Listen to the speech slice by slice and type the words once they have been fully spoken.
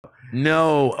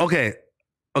No. Okay.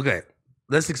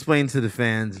 Let's explain to the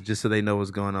fans just so they know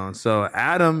what's going on. So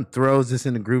Adam throws this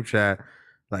in the group chat,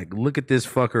 like, look at this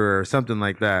fucker or something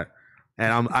like that.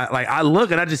 And I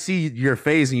look and I just see your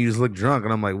face and you just look drunk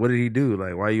and I'm like, what did he do?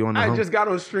 Like, why are you on the? I just got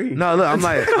on stream. No, look, I'm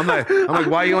like,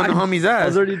 why are you on the homie's ass? I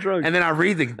was already drunk. And then I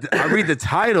read the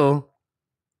title,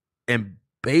 and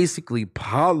basically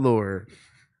Potlord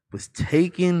was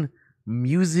taking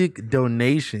music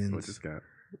donations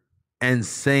and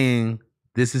saying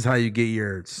this is how you get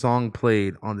your song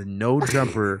played on the No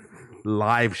Jumper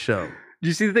live show. Do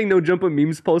you see the thing No Jumper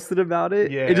memes posted about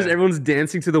it? Yeah. It just everyone's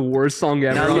dancing to the worst song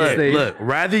ever on stage. Look,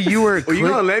 rather you were Well, you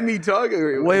gonna let me talk?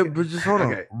 wait, but just hold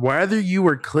on. Okay. Whether you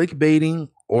were clickbaiting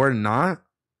or not,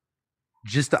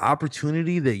 just the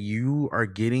opportunity that you are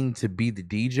getting to be the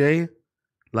DJ,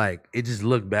 like it just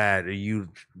looked bad. Or you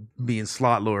being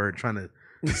slot lord trying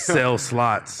to sell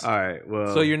slots. All right.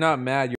 Well, So you're not mad.